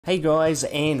Hey guys,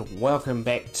 and welcome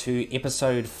back to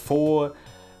episode 4,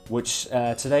 which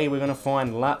today we're going to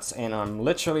find Lutz, and I'm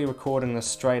literally recording this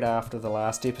straight after the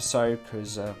last episode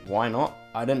because why not?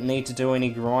 I didn't need to do any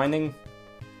grinding.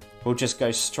 We'll just go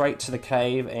straight to the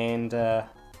cave and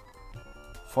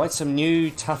fight some new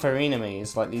tougher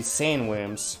enemies like these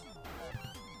sandworms.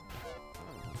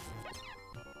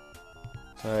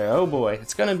 So, oh boy,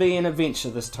 it's going to be an adventure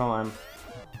this time,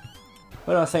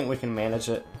 but I think we can manage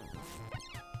it.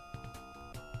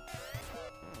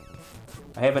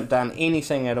 I haven't done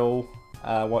anything at all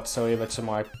whatsoever to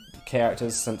my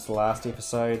characters since the last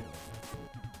episode.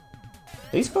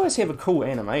 These guys have a cool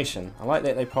animation. I like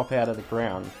that they pop out of the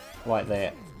ground like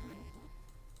that.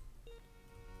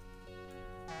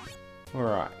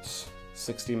 Alright,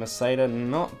 60 Masada,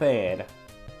 not bad.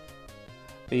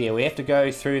 But yeah, we have to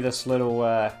go through this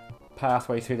little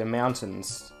pathway through the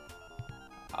mountains.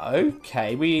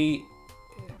 Okay,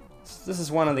 this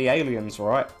is one of the aliens,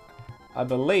 right? I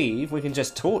believe we can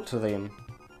just talk to them.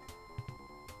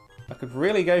 I could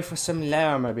really go for some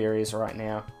llama berries right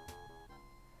now.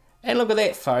 And look at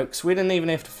that, folks, we didn't even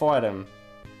have to fight him.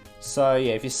 So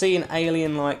yeah, if you see an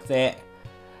alien like that,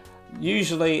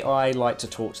 usually I like to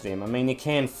talk to them. I mean, you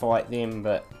can fight them,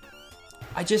 but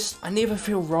I never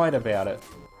feel right about it.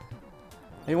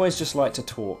 I always just like to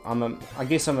talk. I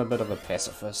guess I'm a bit of a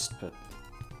pacifist,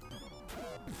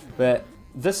 but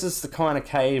this is the kind of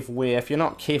cave where if you're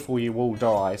not careful you will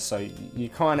die, so you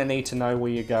kind of need to know where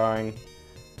you're going.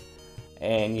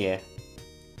 And yeah,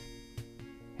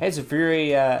 has a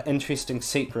very interesting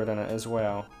secret in it as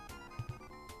well.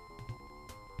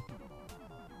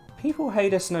 People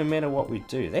hate us no matter what we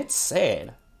do. That's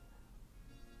sad.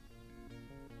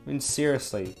 I mean,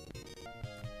 seriously.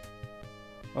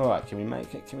 Alright, can we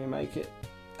make it? Can we make it?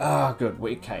 Ah, good.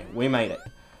 Okay, we made it.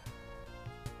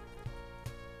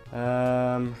 We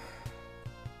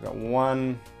got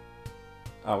one.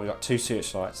 Oh, we got 2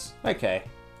 searchlights. Okay.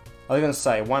 I was going to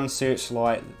say, 1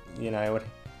 searchlight, you know,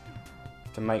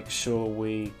 to make sure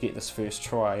we get this first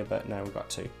try, but no, we got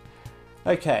 2.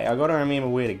 Okay, I got to remember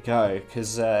where to go,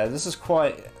 because this is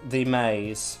quite the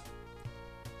maze.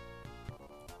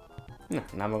 No,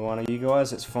 another one of you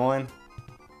guys, it's fine.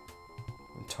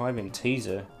 Type in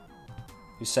teaser.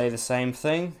 You say the same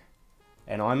thing,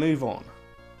 and I move on.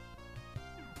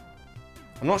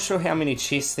 I'm not sure how many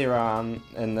chests there are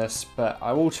in this, but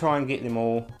I will try and get them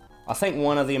all. I think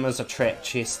one of them is a trap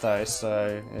chest though,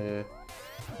 so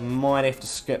might have to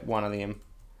skip one of them.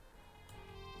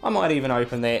 I might even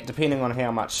open that, depending on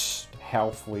how much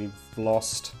health we've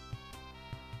lost.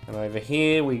 And over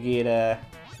here we get a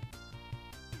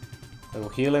little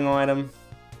healing item.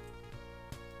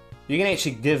 You can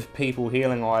actually give people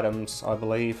healing items, I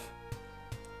believe.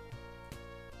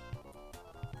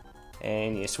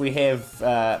 And yes, we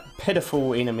have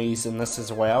pitiful enemies in this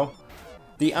as well.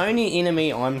 The only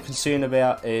enemy I'm concerned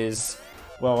about is,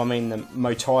 well, I mean the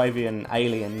Motivian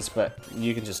aliens, but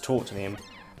you can just talk to them.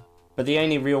 But the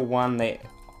only real one that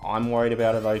I'm worried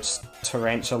about are those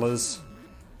tarantulas,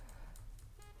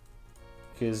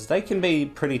 because they can be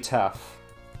pretty tough.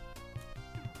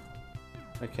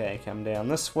 Okay, come down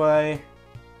this way.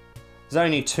 There's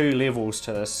only 2 levels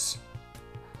to this.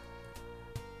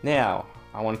 Now,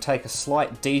 I want to take a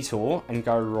slight detour and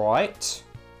go right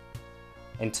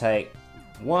and take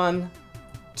 1,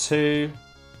 2,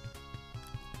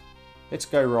 let's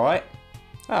go right.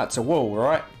 Ah, it's a wall,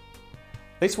 right?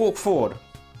 Let's walk forward.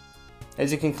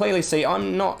 As you can clearly see,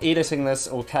 I'm not editing this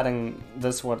or cutting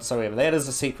this whatsoever. That is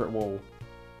a secret wall.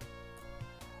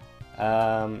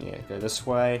 Yeah, go this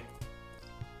way.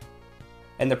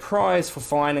 And the prize for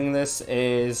finding this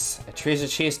is a treasure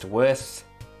chest worth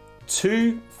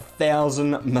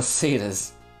 2,000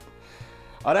 Mercedes.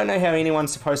 I don't know how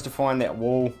anyone's supposed to find that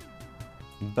wall,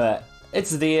 but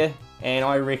it's there, and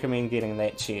I recommend getting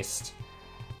that chest.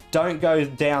 Don't go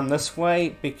down this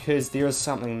way, because there is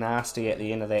something nasty at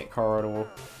the end of that corridor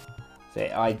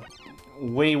that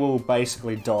we will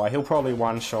basically die. He'll probably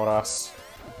one-shot us.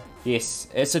 Yes,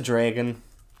 it's a dragon.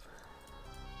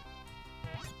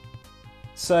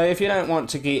 So if you don't want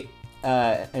to get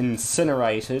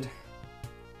incinerated,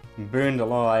 burned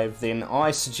alive, then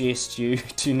I suggest you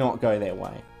to not go that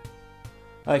way.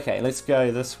 Okay, let's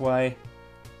go this way.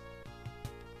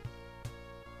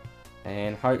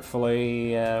 And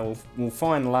hopefully we'll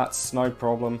find Lutz, no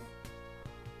problem.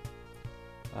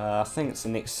 I think it's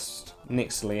the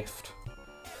next left.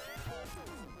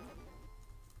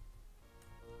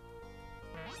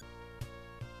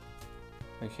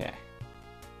 Okay.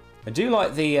 I do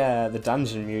like the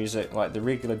dungeon music, like the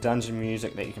regular dungeon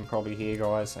music that you can probably hear,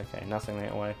 guys. Okay, nothing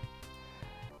that way.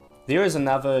 There is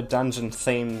another dungeon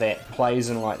theme that plays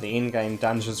in like the endgame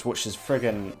dungeons, which is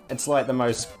friggin', it's like the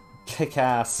most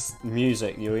kick-ass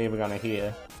music you're ever gonna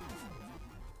hear.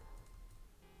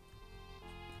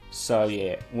 So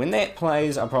yeah, when that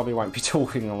plays, I probably won't be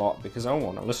talking a lot because I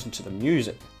want to listen to the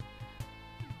music.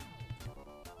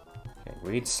 Okay,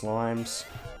 red slimes.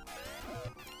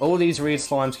 All these red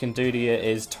slimes can do to you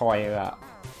is tie you up.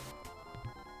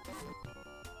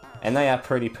 And they are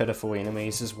pretty pitiful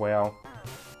enemies as well.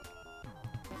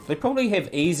 They probably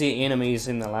have easier enemies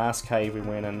in the last cave we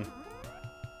went in.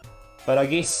 But I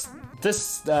guess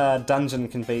this dungeon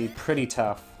can be pretty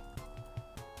tough.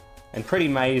 And pretty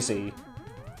mazy.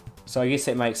 So I guess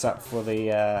that makes up for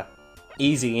the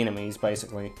easy enemies,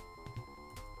 basically.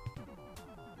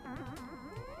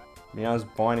 Meow's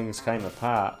bindings came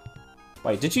apart.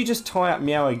 Wait, did you just tie up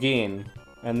Meow again?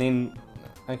 And then...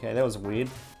 Okay, that was weird.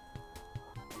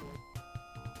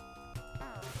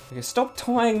 Okay, stop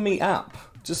tying me up.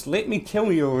 Just let me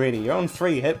kill you already. You're on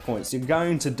 3 hit points. You're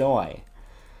going to die.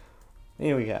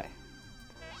 There we go.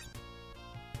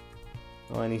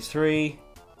 93.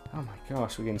 Oh my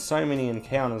gosh, we're getting so many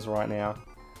encounters right now.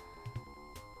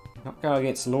 Not go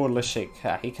against Lord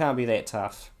Lashik. He can't be that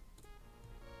tough.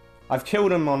 I've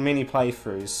killed him on many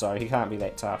playthroughs, so he can't be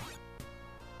that tough.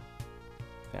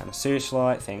 Found a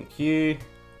searchlight, thank you.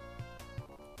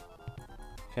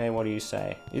 Okay, what do you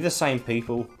say? You're the same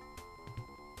people.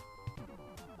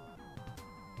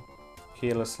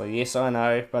 Carelessly, yes I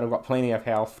know, but I've got plenty of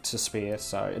health to spare,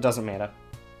 so it doesn't matter.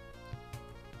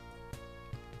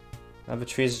 Another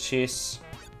treasure chest.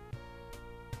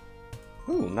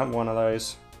 Ooh, another one of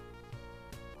those.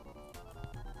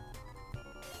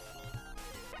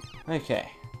 Okay.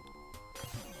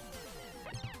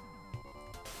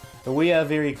 But we are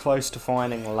very close to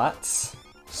finding Lutz,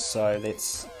 so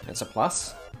that's a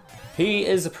plus. He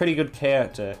is a pretty good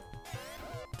character.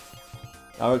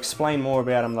 I'll explain more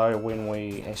about him though when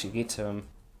we actually get to him.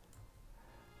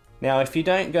 Now if you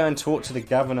don't go and talk to the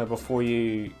governor before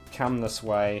you come this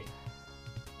way...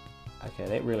 Okay,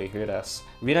 that really hurt us.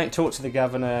 If you don't talk to the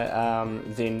governor,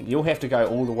 then you'll have to go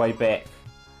all the way back.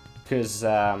 Because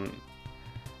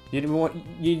you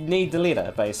need the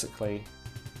letter, basically.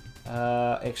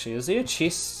 Actually, is there a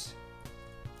chest?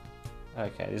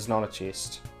 Okay, there's not a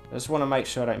chest. I just want to make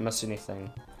sure I don't miss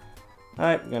anything.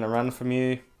 Nope, I'm going to run from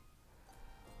you.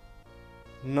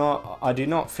 I do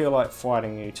not feel like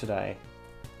fighting you today.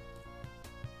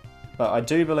 But I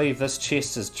do believe this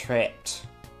chest is trapped.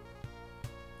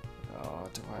 Oh,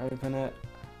 do I open it?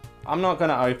 I'm not going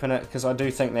to open it because I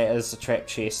do think that is a trap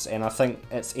chest and I think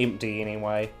it's empty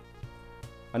anyway.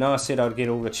 I know I said I'd get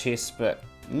all the chests, but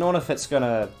not if it's going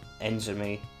to injure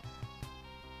me.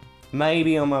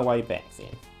 Maybe on my way back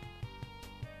then.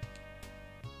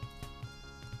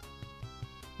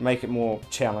 Make it more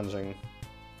challenging.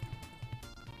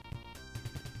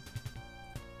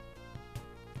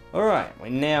 Alright, we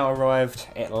now arrived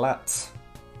at Lutz.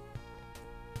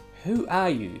 Who are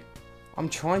you? I'm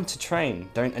trying to train,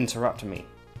 don't interrupt me.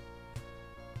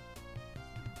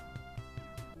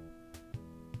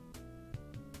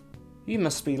 You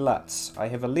must be Lutz. I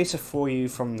have a letter for you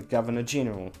from the Governor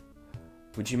General.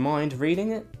 Would you mind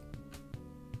reading it?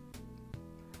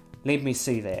 Let me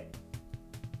see that.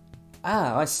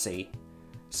 Ah, I see.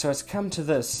 So it's come to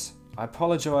this. I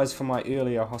apologise for my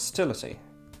earlier hostility.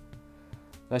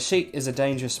 Lashik is a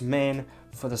dangerous man.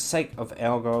 For the sake of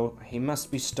Algo, he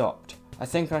must be stopped. I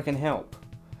think I can help.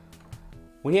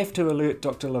 We have to alert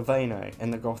Dr. Laveno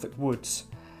in the Gothic Woods.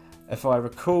 If I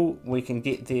recall, we can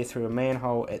get there through a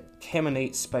manhole at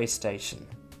Kamenet Space Station.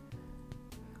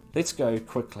 Let's go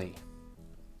quickly.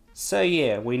 So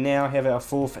yeah, we now have our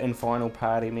fourth and final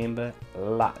party member,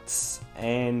 Lutz.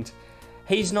 And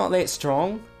he's not that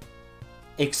strong,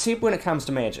 except when it comes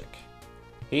to magic.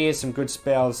 He has some good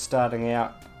spells starting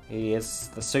out. He has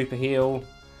the super heal.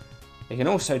 He can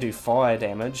also do fire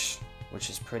damage, which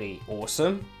is pretty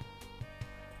awesome.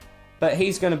 But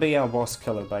he's going to be our boss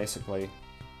killer, basically.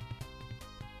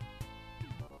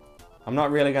 I'm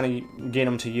not really going to get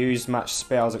him to use much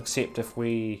spells except if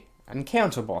we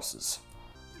encounter bosses.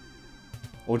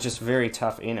 Or just very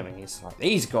tough enemies. Like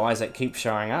these guys that keep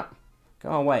showing up.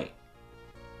 Go away.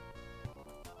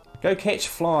 Go catch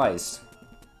flies.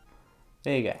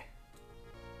 There you go.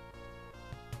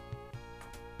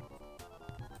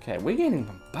 Okay, we're getting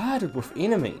bombarded with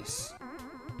enemies.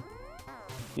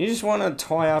 You just want to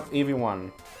tie up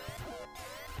everyone.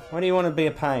 Why do you want to be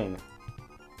a pain?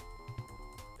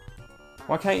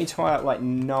 Why can't you tie up like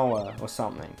Noah or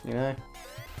something, you know?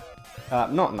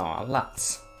 Not Noah,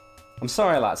 Lutz. I'm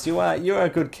sorry Lutz, you're a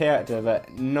good character,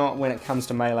 but not when it comes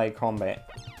to melee combat.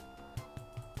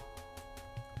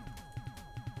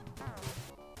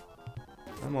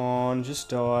 Come on, just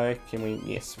die. Can we?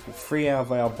 Yes, we can free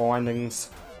of our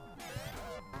bindings.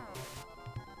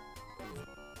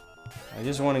 I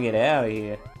just want to get out of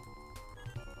here.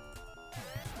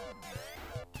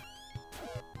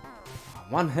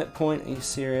 1 hit point, are you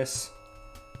serious?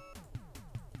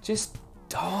 Just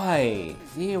die.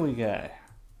 There we go.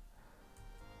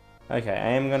 Okay,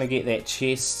 I am going to get that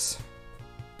chest.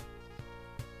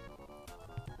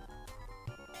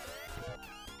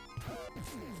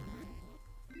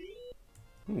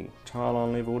 Ooh,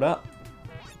 Tylon leveled up.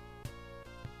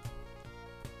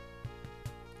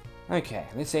 Okay,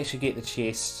 let's actually get the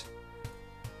chest.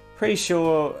 Pretty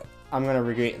sure I'm going to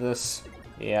regret this.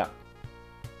 Yeah.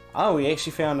 Oh, we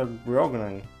actually found a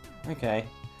Rogning. Okay.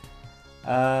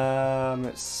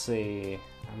 Let's see.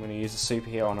 I'm going to use a super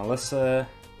heal on Alyssa.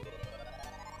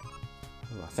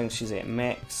 Ooh, I think she's at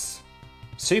max.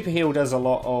 Super heal does a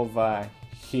lot of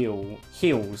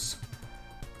heals.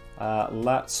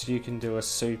 Lutz, you can do a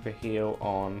super heal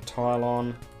on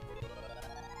Tylon.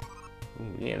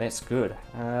 Ooh, yeah, that's good.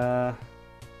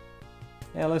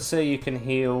 Alyssa, you can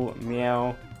heal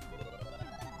Meow.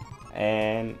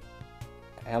 And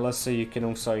Alyssa, you can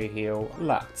also heal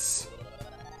Lutz.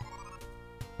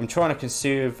 I'm trying to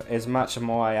conserve as much of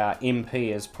my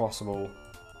MP as possible.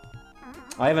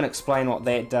 I haven't explained what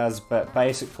that does, but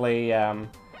basically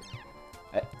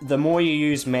the more you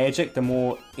use magic, the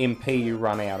more MP you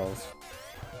run out of.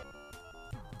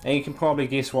 And you can probably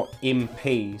guess what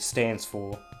MP stands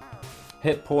for.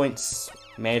 Hit points,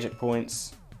 magic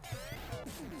points.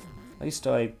 At least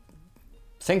I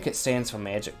think it stands for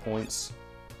magic points.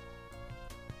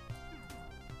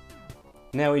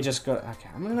 Now we just got... Okay,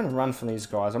 I'm going to run from these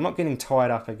guys. I'm not getting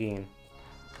tied up again.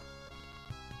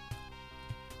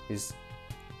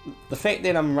 The fact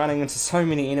that I'm running into so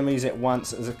many enemies at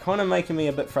once is kind of making me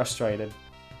a bit frustrated.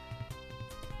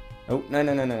 Oh, no.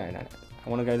 I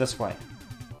want to go this way.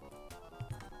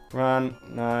 Run.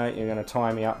 No, you're going to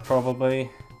tie me up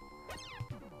probably.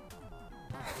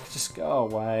 Just go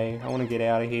away. I want to get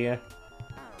out of here.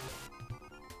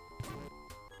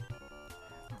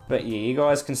 But yeah, you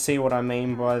guys can see what I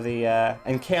mean by the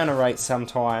encounter rate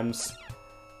sometimes.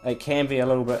 It can be a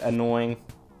little bit annoying.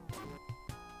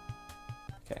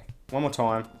 Okay, one more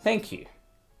time. Thank you.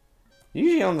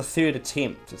 Usually on the 3rd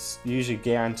attempt, it's usually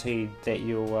guaranteed that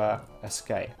you'll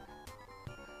escape.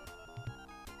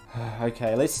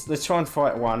 Okay, let's try and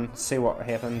fight one, see what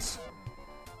happens.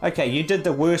 Okay, you did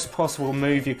the worst possible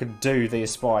move you could do there,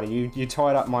 Spider. You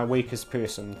tied up my weakest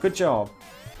person. Good job.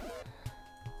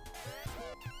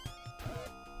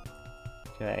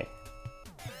 Okay.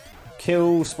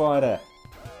 Kill Spider.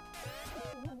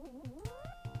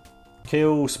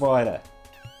 Kill Spider.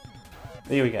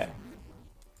 There we go.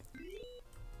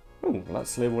 Ooh,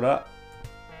 let's leveled up.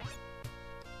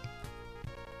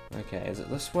 Okay, is it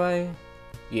this way?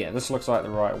 Yeah, this looks like the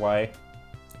right way.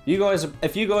 You guys,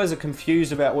 if you guys are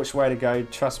confused about which way to go,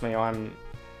 trust me,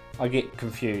 I get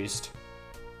confused.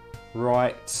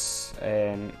 Right,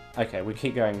 and okay, we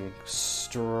keep going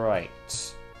straight.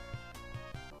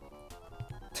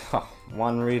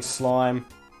 One red slime.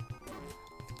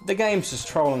 The game's just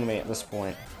trolling me at this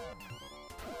point.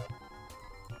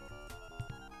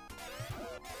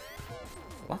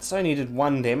 Lutz only did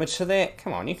 1 damage to that?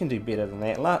 Come on, you can do better than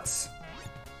that, Lutz.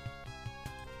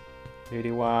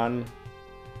 31.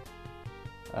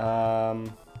 I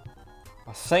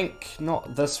think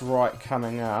not this right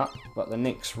coming up, but the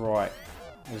next right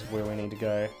is where we need to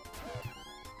go.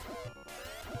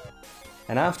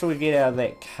 And after we get out of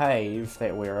that cave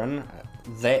that we're in,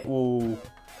 that will...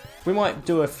 We might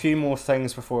do a few more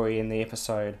things before we end the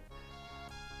episode.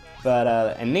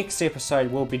 But in next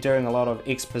episode we'll be doing a lot of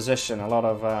exposition, a lot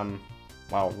of,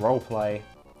 well, roleplay.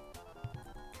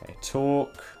 Okay,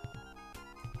 talk.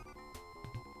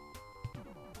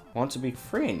 Want to be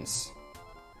friends.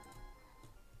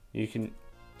 You can...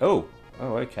 Oh,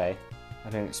 okay. I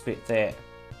didn't expect that.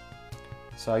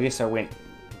 So I guess I went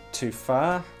too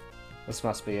far. This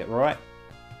must be it, right?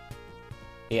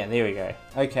 Yeah, there we go.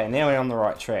 Okay, now we're on the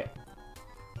right track.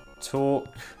 Talk.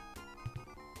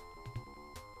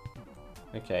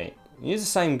 Okay, you're the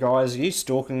same guys. Are you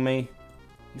stalking me?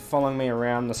 You following me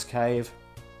around this cave?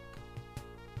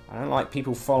 I don't like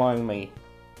people following me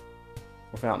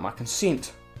without my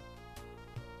consent.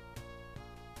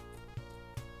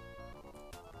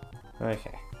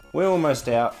 Okay, we're almost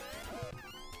out.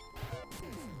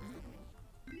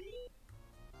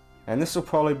 And this will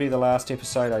probably be the last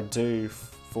episode I do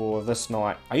for this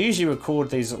night. I usually record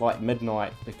these at like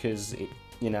midnight because,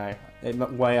 you know,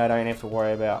 that way I don't have to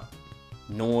worry about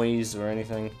noise or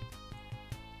anything.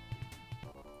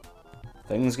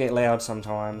 Things get loud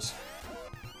sometimes.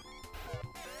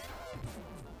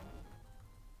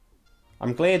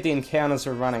 I'm glad the encounters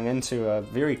we're running into are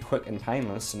very quick and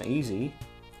painless and easy.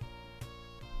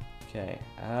 Okay,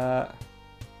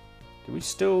 do we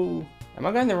still... Am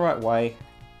I going the right way?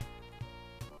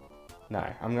 No,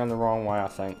 I'm going the wrong way, I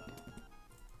think.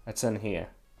 It's in here.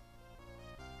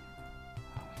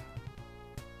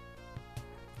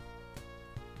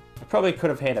 I probably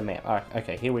could have had a map. Oh,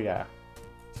 okay, here we go.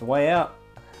 It's the way out.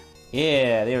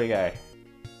 Yeah, there we go.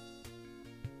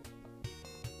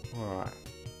 Alright.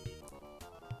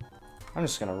 I'm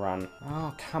just gonna run.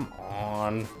 Oh, come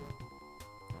on.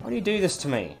 Why do you do this to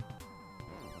me?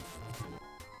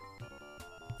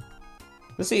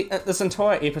 This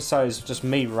entire episode is just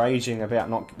me raging about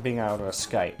not being able to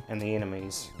escape and the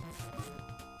enemies.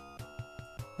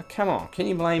 Oh, come on, can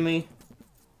you blame me?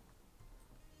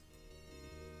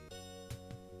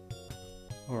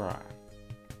 Alright.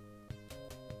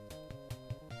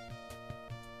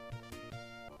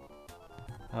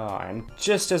 Oh, and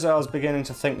just as I was beginning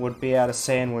to think we'd be out of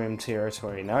sandworm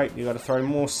territory, nope, you gotta throw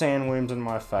more sandworms in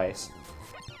my face.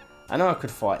 I know I could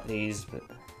fight these, but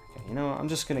okay, you know what, I'm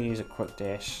just gonna use a quick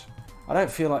dash. I don't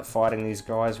feel like fighting these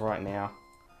guys right now.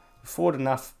 We fought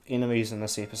enough enemies in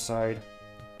this episode.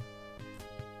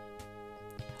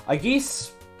 I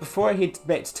guess, before I head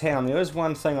back to town, there is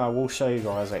one thing I will show you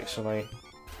guys actually.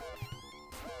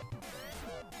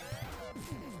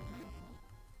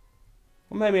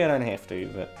 Well, maybe I don't have to,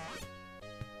 but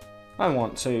I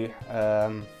want to.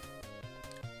 Let's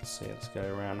see, let's go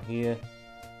around here.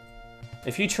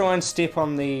 If you try and step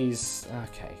on these...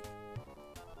 Okay.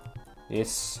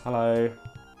 Yes, hello.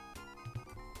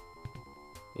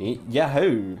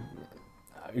 Yahoo!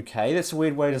 Okay, that's a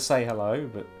weird way to say hello,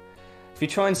 but... If you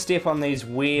try and step on these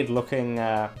weird looking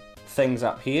things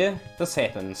up here, this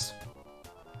happens.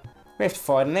 We have to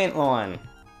fight an antlion.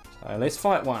 So let's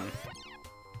fight one.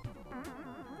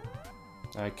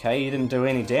 Okay, you didn't do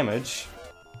any damage.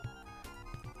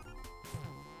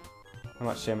 How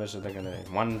much damage are they going to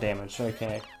do? 1 damage,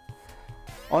 okay.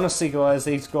 Honestly guys,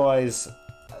 these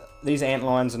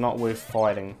antlions are not worth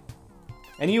fighting.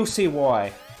 And you'll see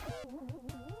why.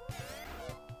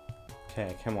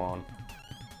 Okay, come on.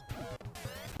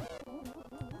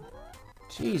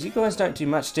 Jeez, you guys don't do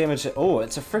much damage at all.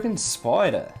 It's a friggin'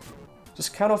 spider.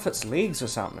 Just cut off its legs or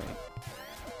something.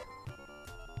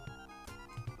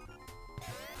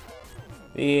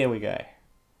 There we go.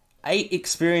 8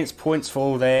 experience points for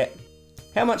all that.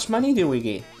 How much money do we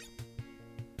get?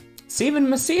 7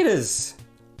 Mercedes!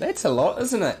 That's a lot,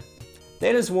 isn't it?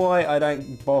 That is why I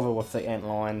don't bother with the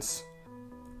antlions.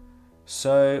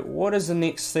 So, what is the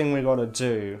next thing we gotta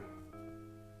do?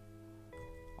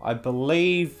 I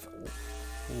believe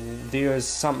there is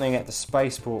something at the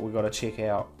spaceport we gotta check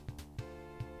out.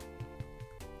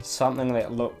 Something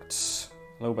that looked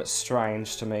a little bit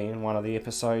strange to me in one of the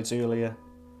episodes earlier.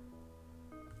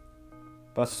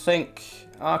 But I think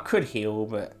I could heal,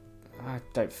 but I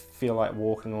don't feel like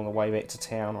walking all the way back to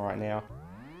town right now.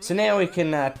 So now we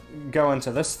can go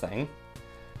into this thing.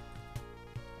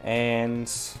 And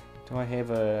do I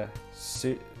have a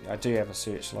I do have a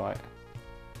searchlight.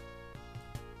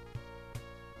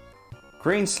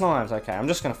 Green slimes. Okay, I'm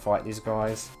just going to fight these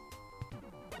guys.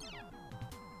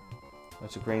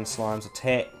 Lots of green slimes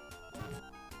attack.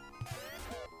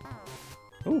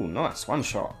 Ooh, nice. One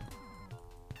shot.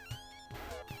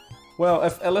 Well,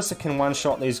 if Alyssa can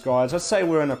one-shot these guys, I'd say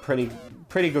we're in a pretty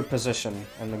good position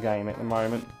in the game at the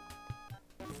moment.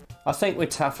 I think we're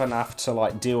tough enough to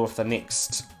like deal with the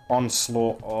next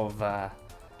onslaught of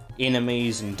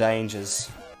enemies and dangers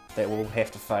that we'll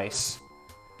have to face.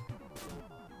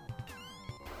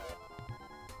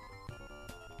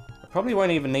 I probably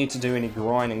won't even need to do any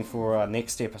grinding for our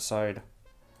next episode.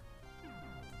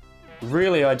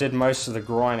 Really, I did most of the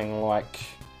grinding like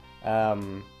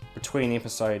between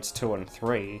episodes 2 and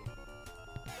 3.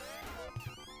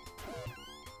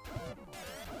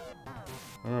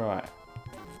 Alright.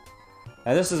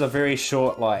 Now this is a very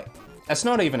short, like, it's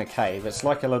not even a cave, it's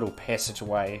like a little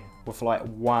passageway with like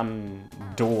one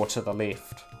door to the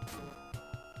left.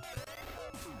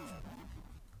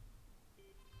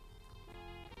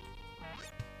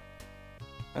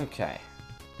 Okay.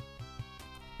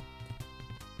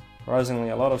 Surprisingly,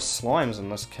 a lot of slimes in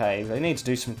this cave. They need to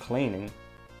do some cleaning.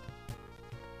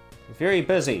 You're very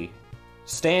busy.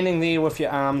 Standing there with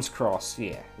your arms crossed.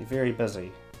 Yeah, you're very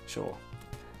busy. Sure.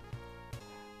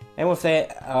 And with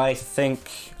that, I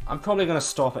think I'm probably going to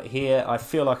stop it here. I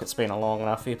feel like it's been a long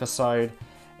enough episode.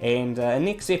 And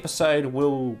next episode,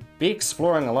 we'll be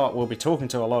exploring a lot. We'll be talking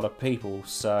to a lot of people.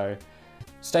 So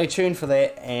stay tuned for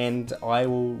that. And I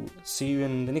will see you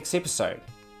in the next episode.